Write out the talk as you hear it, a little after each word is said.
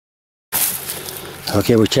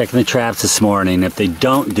Okay, we're checking the traps this morning. If they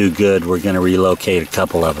don't do good, we're going to relocate a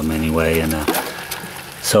couple of them anyway. And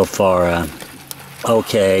so far,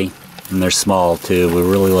 okay. And they're small too. We're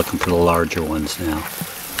really looking for the larger ones now.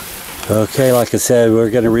 Okay, like I said, we're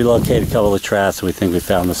going to relocate a couple of traps. We think we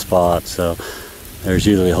found the spot. So there's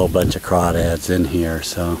usually a whole bunch of crawdads in here.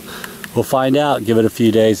 So we'll find out, give it a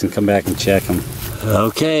few days and come back and check them.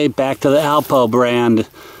 Okay, back to the Alpo brand.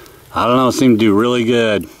 I don't know, it seemed to do really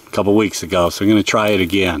good a couple weeks ago, so I'm going to try it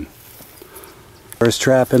again. First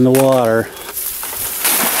trap in the water.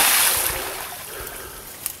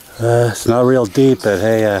 It's not real deep, but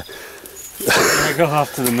hey, Can I go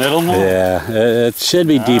off to the middle more? yeah, it should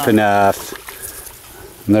be deep enough.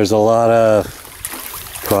 And there's a lot of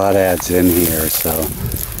crawdads in here, so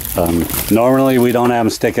normally we don't have them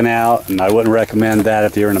sticking out, and I wouldn't recommend that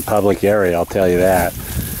if you're in a public area, I'll tell you that.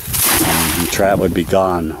 The trap would be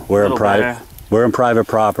gone. We're in private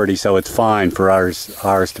property, so it's fine for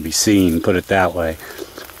ours to be seen, put it that way.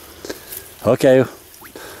 Okay,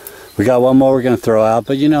 we got one more we're going to throw out,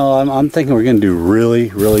 but you know, I'm thinking we're going to do really,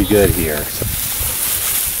 really good here.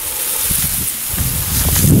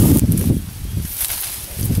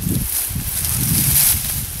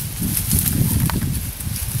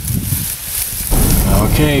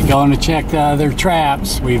 Okay, going to check the other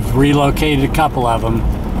traps. We've relocated a couple of them.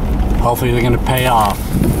 Hopefully they're going to pay off.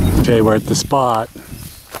 Okay, we're at the spot.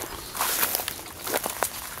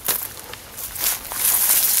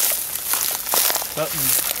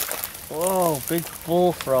 Whoa, big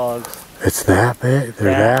bullfrogs. It's that big?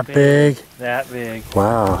 They're that big? That big.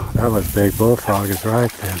 Wow, that was big. Bullfrog is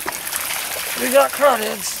right then. We got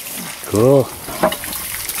crawdads. Cool.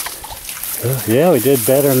 Yeah, we did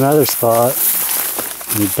better in another spot.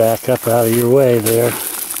 You back up out of your way there.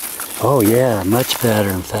 Oh yeah, much better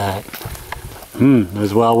in fact. It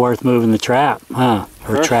was well worth moving the trap, huh?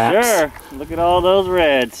 Or For traps. sure. Look at all those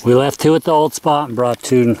reds. We left 2 at the old spot and brought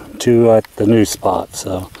 2 at the new spot,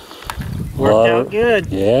 so. Worked out good.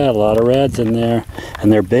 Yeah, a lot of reds in there.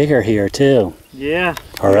 And they're bigger here too. Yeah.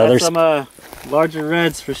 Our other some larger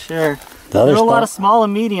reds for sure. The other There's a lot spot? of small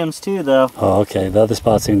and mediums too though. Oh, okay. The other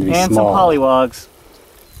spots seem to be and small. And some pollywogs.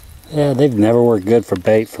 Yeah, they've never worked good for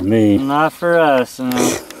bait for me. Not for us. No.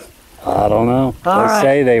 I don't know. All they right.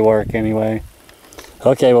 say they work anyway.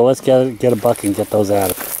 Okay, well let's get a bucket and get those out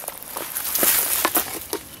of it.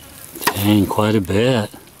 Dang, quite a bit.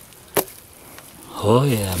 Oh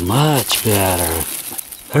yeah, much better.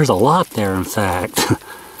 There's a lot there in fact.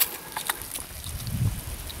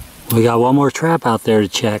 We got one more trap out there to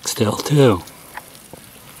check still too.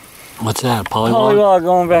 What's that, pollywog? Pollywog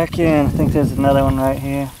going back in. I think there's another one right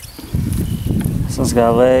here. This one's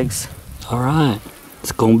got legs. Alright,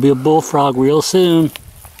 it's gonna be a bullfrog real soon.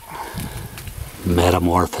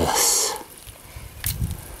 Metamorphosis.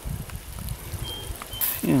 A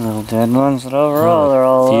few little dead ones, but overall they're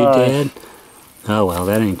all alive. A few dead? Oh well,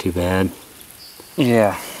 that ain't too bad.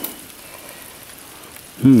 Yeah.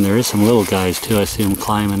 There is some little guys too. I see them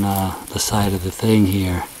climbing the side of the thing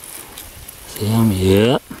here. See them?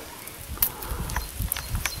 Yep.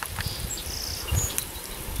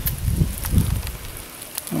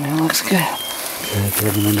 Yeah, looks good. Okay,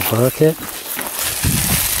 get them in the bucket.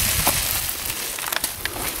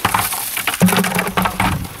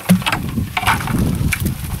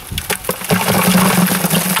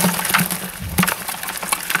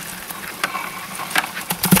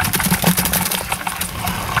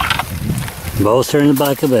 Most are in the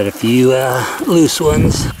bucket, but a few loose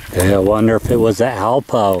ones. Okay, I wonder if it was the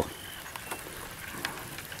Alpo.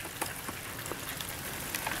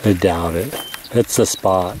 I doubt it. It's the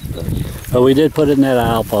spot. But we did put it in that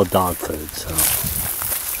Alpo dog food, so.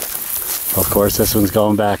 Of course, this one's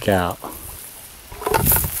going back out.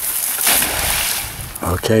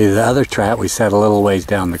 Okay, the other trap we set a little ways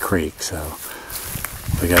down the creek, so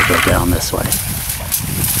we gotta go down this way.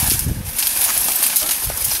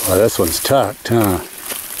 Well, this one's tucked, huh?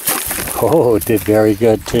 Oh, it did very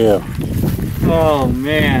good too. Oh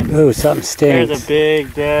man. Ooh, something stinks. There's a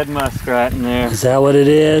big dead muskrat in there. Is that what it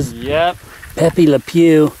is? Yep. Pepe Le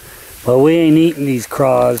Pew. Well, we ain't eating these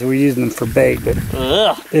craws. We're using them for bait, but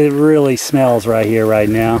it really smells right here, right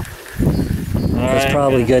now. It's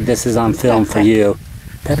probably good this is on film for you.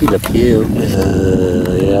 Pepe Le Pew.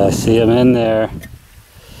 Yeah, I see them in there.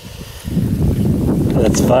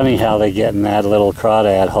 It's funny how they get in that little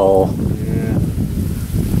crawdad hole. Yeah.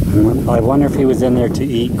 I wonder if he was in there to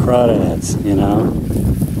eat crawdads, you know?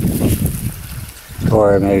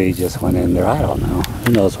 Or maybe he just went in there, I don't know.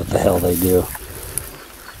 Who knows what the hell they do.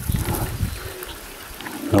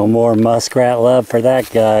 No more muskrat love for that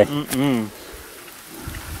guy.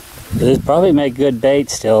 It'd probably make good bait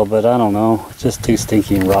still, but I don't know. It's just too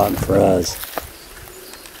stinky and rotten for us.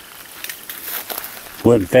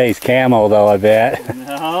 Wouldn't face Camo though, I bet.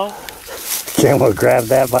 No. Camo grab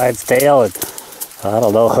that by its tail and, I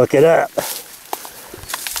don't know, hook it up.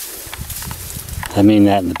 I mean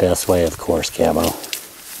that in the best way, of course, Camo.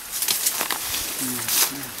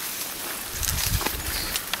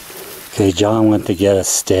 Okay, John went to get a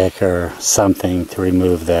stick or something to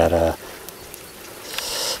remove that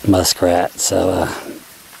muskrat, so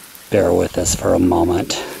bear with us for a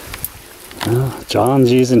moment. Well,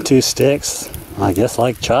 John's using 2 sticks. I guess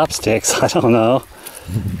like chopsticks, I don't know.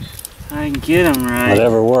 I can get them right.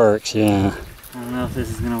 Whatever works, yeah. I don't know if this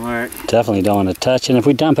is going to work. Definitely don't want to touch, and if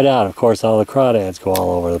we dump it out, of course, all the crawdads go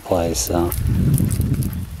all over the place, so.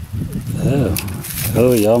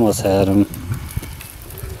 Oh, you almost had him.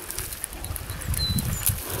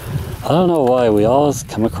 I don't know why, we always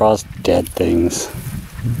come across dead things.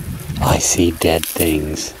 I see dead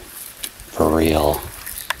things. For real.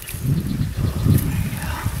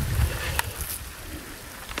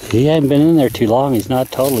 He hasn't been in there too long. He's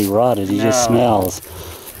not totally rotted. He just smells.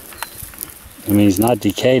 I mean, he's not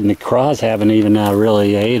decayed, and the craws haven't even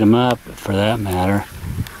really ate him up, for that matter.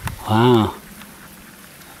 Wow.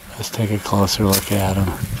 Let's take a closer look at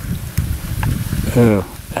him. Ooh,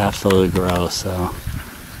 absolutely gross, so.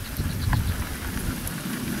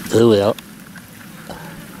 Ooh, well.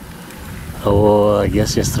 Oh, I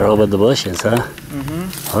guess just throw them in the bushes, huh?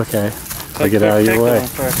 Mm-hmm. Okay. Take it out of your way.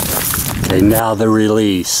 Okay, now the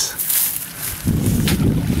release.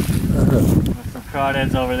 Let some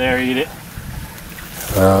crawdads over there eat it.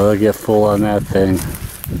 They'll get full on that thing.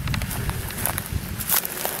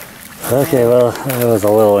 Okay, well, that was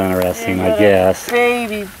a little interesting, I guess.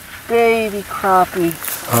 Baby crappie.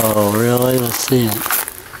 Oh, really? Let's see it.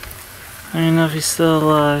 I don't know if he's still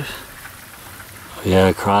alive.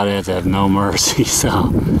 Yeah, crawdads have no mercy,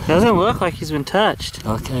 so. Doesn't look like he's been touched.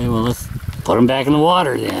 Okay, well, let's put him back in the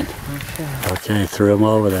water then. Okay. Okay, threw him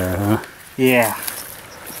over there, huh? Yeah.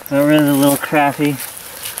 Got rid of the little crappie.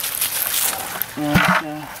 And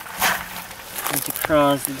bunch of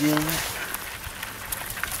craws to deal with.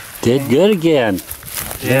 Did good again.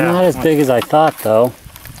 They're not as big as I thought, though.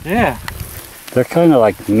 Yeah. They're kind of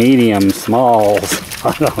like medium smalls.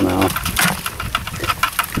 I don't know.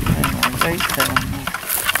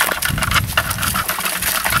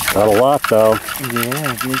 Got a lot, though.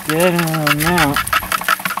 Yeah, did good amount.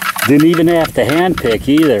 Didn't even have to hand pick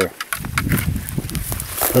either.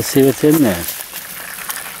 Let's see what's in there.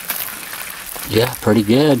 Yeah, pretty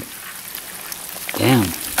good. Damn,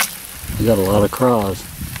 we got a lot of craws.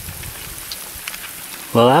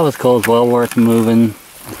 Well, that was cool. It's well worth moving.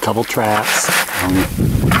 A couple traps.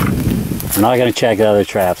 We're not going to check other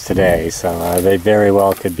traps today, so they very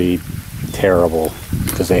well could be terrible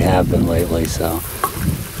because they have been lately. So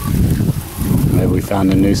maybe we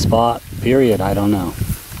found a new spot. Period. I don't know.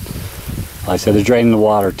 Like I said, they're draining the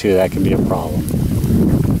water too. That can be a problem.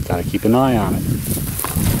 Got to keep an eye on it.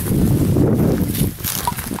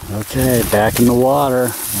 Okay, back in the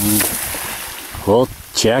water. We'll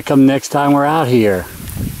check them next time we're out here.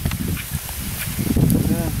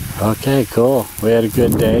 Okay, cool. We had a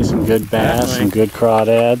good day, some good bass, some good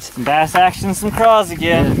crawdads. Some bass action, some craws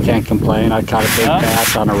again. Yeah, can't complain. I caught a big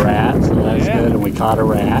bass on a rat, so that's good. And we caught a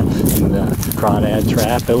rat in the crawdad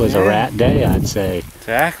trap. It was a rat day, I'd say.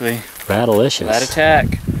 Exactly. Ratalicious. Rat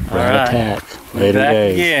attack. Rat attack. Later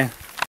days. Again.